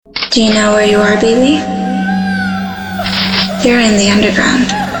Do you know where you are, baby? You're in the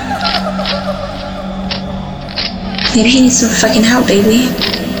underground. Maybe you need some fucking help, baby.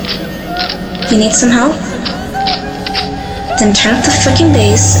 You need some help? Then turn up the fucking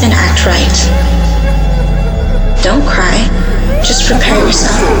bass and act right. Don't cry. Just prepare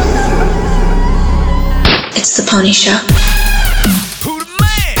yourself. It's the Poniishow. Who the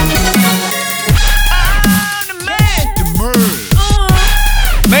man? I'm the man. The man.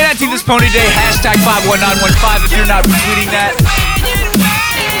 May 19th is Pony Day. Hashtag 51915 if you're not retweeting that.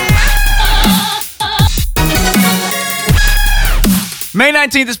 May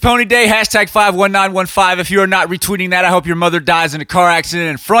 19th is Pony Day. Hashtag 51915 if you are not retweeting that. I hope your mother dies in a car accident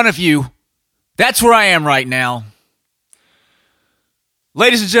in front of you. That's where I am right now.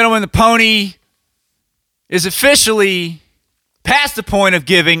 Ladies and gentlemen, the pony is officially past the point of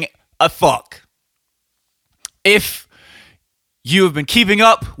giving a fuck. If you have been keeping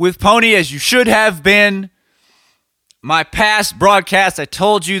up with Pony as you should have been, my past broadcast, I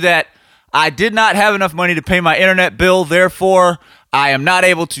told you that I did not have enough money to pay my internet bill. Therefore, I am not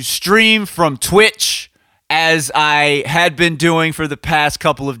able to stream from Twitch as I had been doing for the past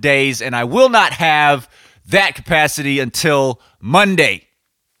couple of days, and I will not have that capacity until Monday.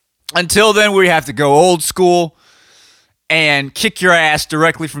 Until then, we have to go old school and kick your ass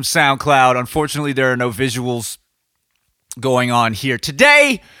directly from SoundCloud. Unfortunately, there are no visuals going on here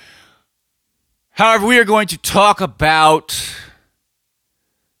today. However, we are going to talk about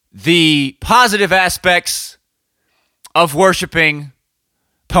the positive aspects of worshiping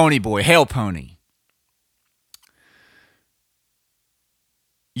Pony Boy, HailPonii.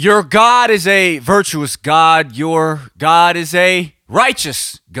 Your God is a virtuous God. Your God is a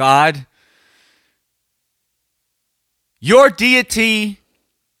righteous God. Your deity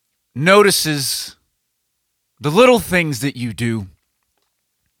notices the little things that you do.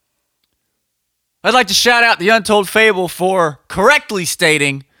 I'd like to shout out the Untold Fable for correctly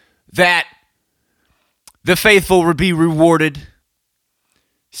stating that the faithful will be rewarded.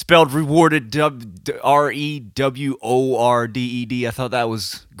 Spelled rewarded, R-E-W-O-R-D-E-D. I thought that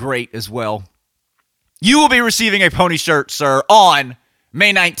was great as well. You will be receiving a pony shirt, sir, on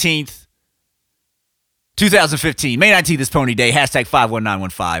May 19th, 2015. May 19th is Pony Day. Hashtag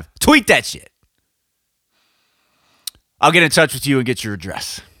 51915. Tweet that shit. I'll get in touch with you and get your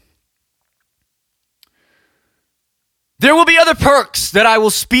address. There will be other perks that I will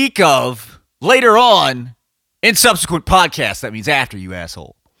speak of later on in subsequent podcasts. That means after, you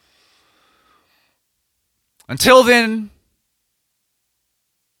asshole. Until then,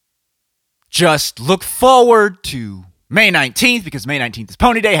 just look forward to May 19th, because May 19th is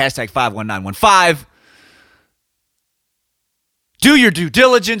Pony Day. Hashtag 51915. Do your due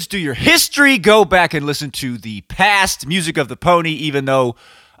diligence. Do your history. Go back and listen to the past music of the pony, even though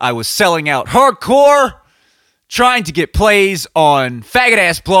I was selling out hardcore, trying to get plays on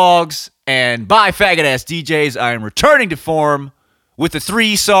faggot-ass blogs and by faggot-ass DJs. I am returning to form with the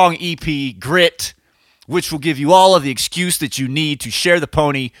 3-song EP, Grit, which will give you all of the excuse that you need to share the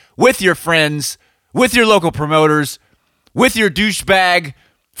pony with your friends, with your local promoters, with your douchebag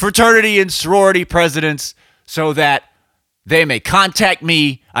fraternity and sorority presidents, so that they may contact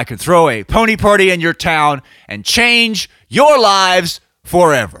me. I can throw a pony party in your town and change your lives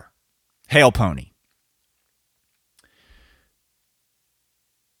forever. HailPonii.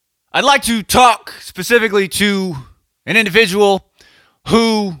 I'd like to talk specifically to an individual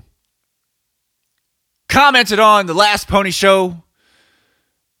who commented on the last Pony Show,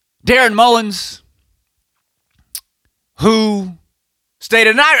 Darin Mullins, who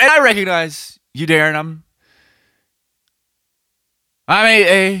stated, and I recognize you, Darin. I'm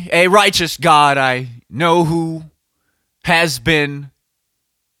a righteous God. I know who has been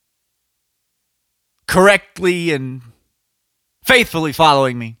correctly and faithfully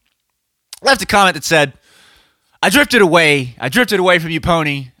following me. Left a comment that said, I drifted away from you,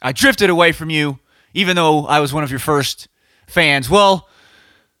 Pony. I drifted away from you, even though I was one of your first fans. Well,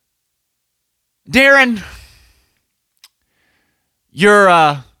 Darin,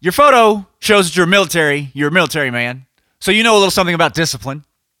 your photo shows that you're a military man, so you know a little something about discipline.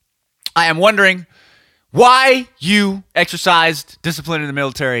 I am wondering why you exercised discipline in the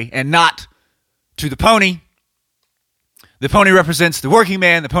military and not to the pony. The pony represents the working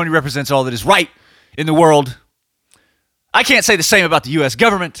man. The pony represents all that is right in the world. I can't say the same about the U.S.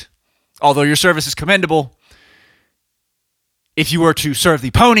 government, although your service is commendable. If you were to serve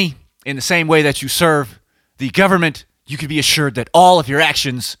the pony in the same way that you serve the government, you can be assured that all of your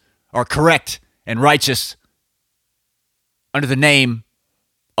actions are correct and righteous under the name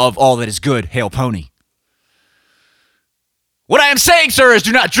of all that is good. HailPonii. What I am saying, sir, is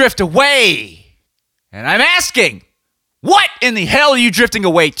do not drift away. And I'm asking, what in the hell are you drifting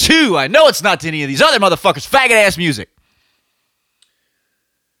away to? I know it's not to any of these other motherfuckers' faggot-ass music.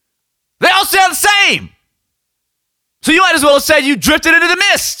 They all sound the same. So you might as well have said you drifted into the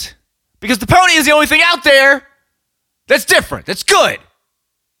mist. Because the Pony is the only thing out there that's different, that's good,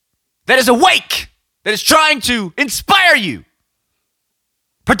 that is awake, that is trying to inspire you,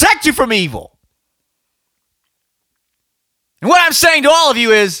 protect you from evil. And what I'm saying to all of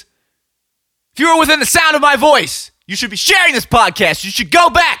you is, if you are within the sound of my voice, you should be sharing this podcast. You should go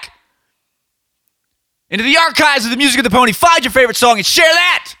back into the archives of the Music of the Pony, find your favorite song, and share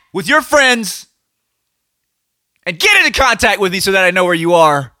that with your friends, and get into contact with me so that I know where you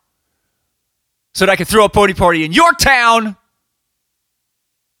are, so that I can throw a pony party in your town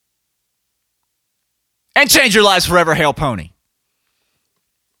and change your lives forever. Hail Pony.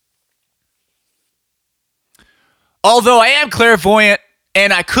 Although I am clairvoyant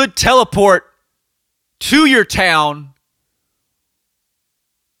and I could teleport to your town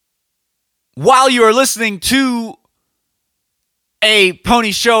while you are listening to a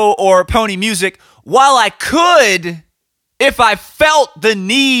pony show or pony music, while I could, if I felt the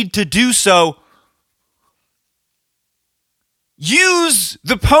need to do so, use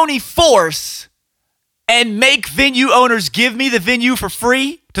the pony force and make venue owners give me the venue for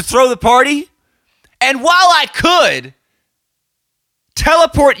free to throw the party. And while I could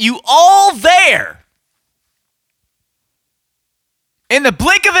teleport you all there in the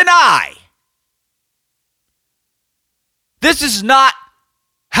blink of an eye, this is not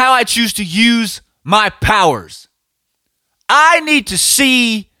how I choose to use my powers. I need to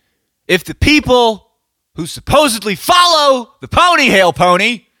see if the people who supposedly follow the Pony, Hail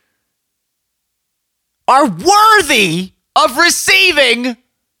Pony, are worthy of receiving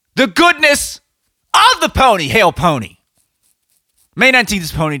the goodness of the Pony, Hail Pony. May 19th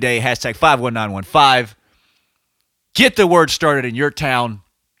is Pony Day, hashtag 51915. Get the word started in your town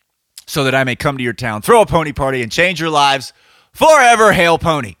so that I may come to your town, throw a pony party, and change your lives forever, Hail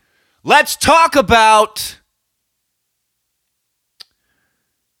Pony. Let's talk about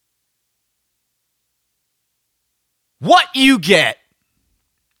what you get.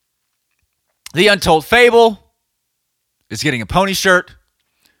 The Untold Fable is getting a pony shirt.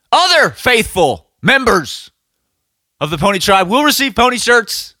 Other faithful members of the Pony Tribe will receive pony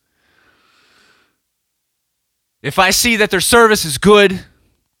shirts if I see that their service is good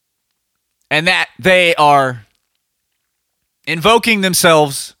and that they are invoking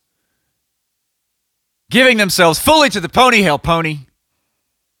themselves, giving themselves fully to the Pony, Hail Pony,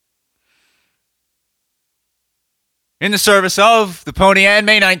 in the service of the Pony. And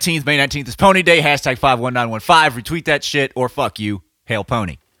May 19th. May 19th is Pony Day, hashtag 51915. Retweet that shit or fuck you, Hail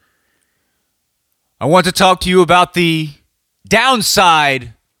Pony. I want to talk to you about the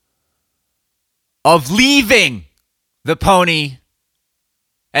downside of leaving the Pony,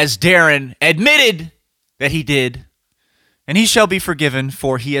 as Darin admitted that he did, and he shall be forgiven,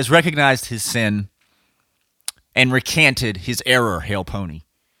 for he has recognized his sin and recanted his error, Hail Pony.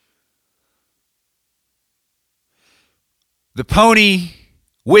 The Pony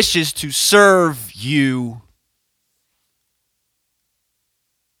wishes to serve you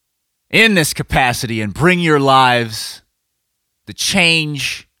in this capacity and bring your lives the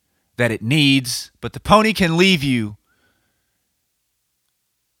change that it needs, but the Pony can leave you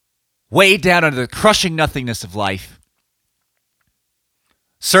way down under the crushing nothingness of life,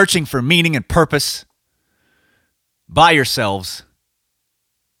 searching for meaning and purpose by yourselves,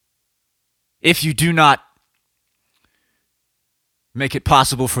 if you do not make it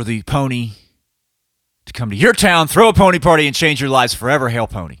possible for the Pony to come to your town, throw a pony party, and change your lives forever. Hail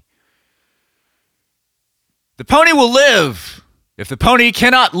Pony. The Pony will live. If the Pony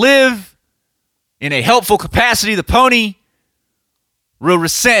cannot live in a helpful capacity, the Pony will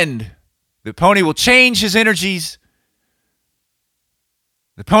rescind. The Pony will change his energies.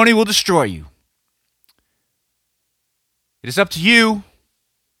 The Pony will destroy you. It is up to you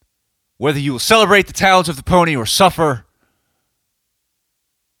whether you will celebrate the talents of the Pony or suffer.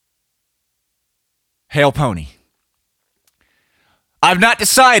 Hail Pony. I've not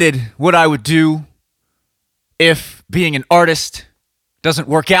decided what I would do if being an artist doesn't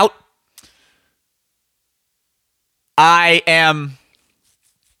work out. I am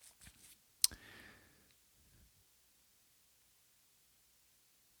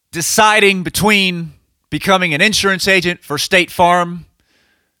deciding between becoming an insurance agent for State Farm,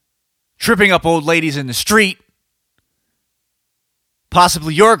 tripping up old ladies in the street,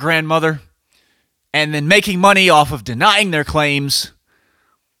 possibly your grandmother, and then making money off of denying their claims,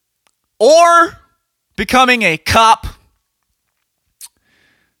 or becoming a cop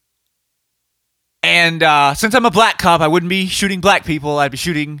And since I'm a black cop, I wouldn't be shooting black people. I'd be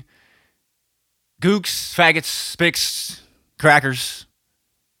shooting gooks, faggots, spics, crackers,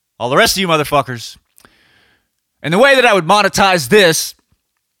 all the rest of you motherfuckers. And the way that I would monetize this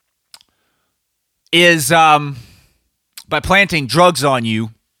is by planting drugs on you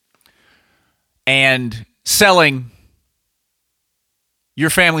and selling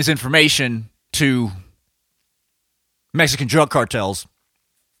your family's information to Mexican drug cartels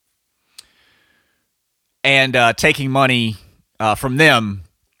and taking money from them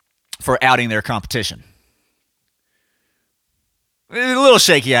for outing their competition. A little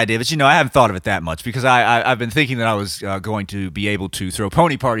shaky idea, but I haven't thought of it that much because I've been thinking that I was going to be able to throw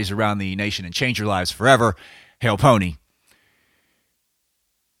pony parties around the nation and change your lives forever. HailPonii.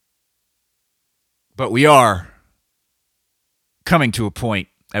 But we are coming to a point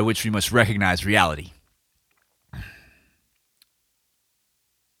at which we must recognize reality.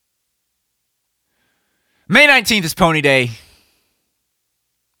 May 19th is Pony Day.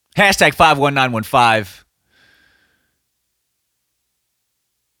 Hashtag 51915.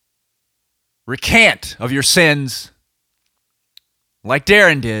 Recant of your sins like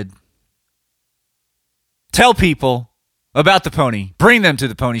Darin did. Tell people about the pony. Bring them to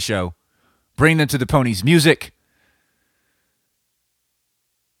the Poniishow. Bring them to the pony's music.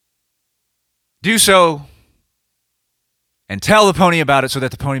 Do so and tell the pony about it so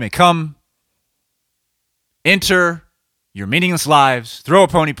that the pony may come, enter your meaningless lives, throw a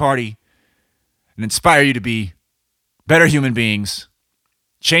pony party, and inspire you to be better human beings,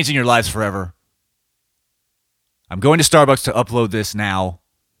 changing your lives forever. I'm going to Starbucks to upload this now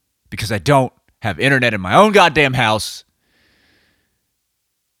because I don't have internet in my own goddamn house.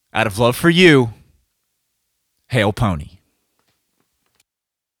 Out of love for you, HailPonii.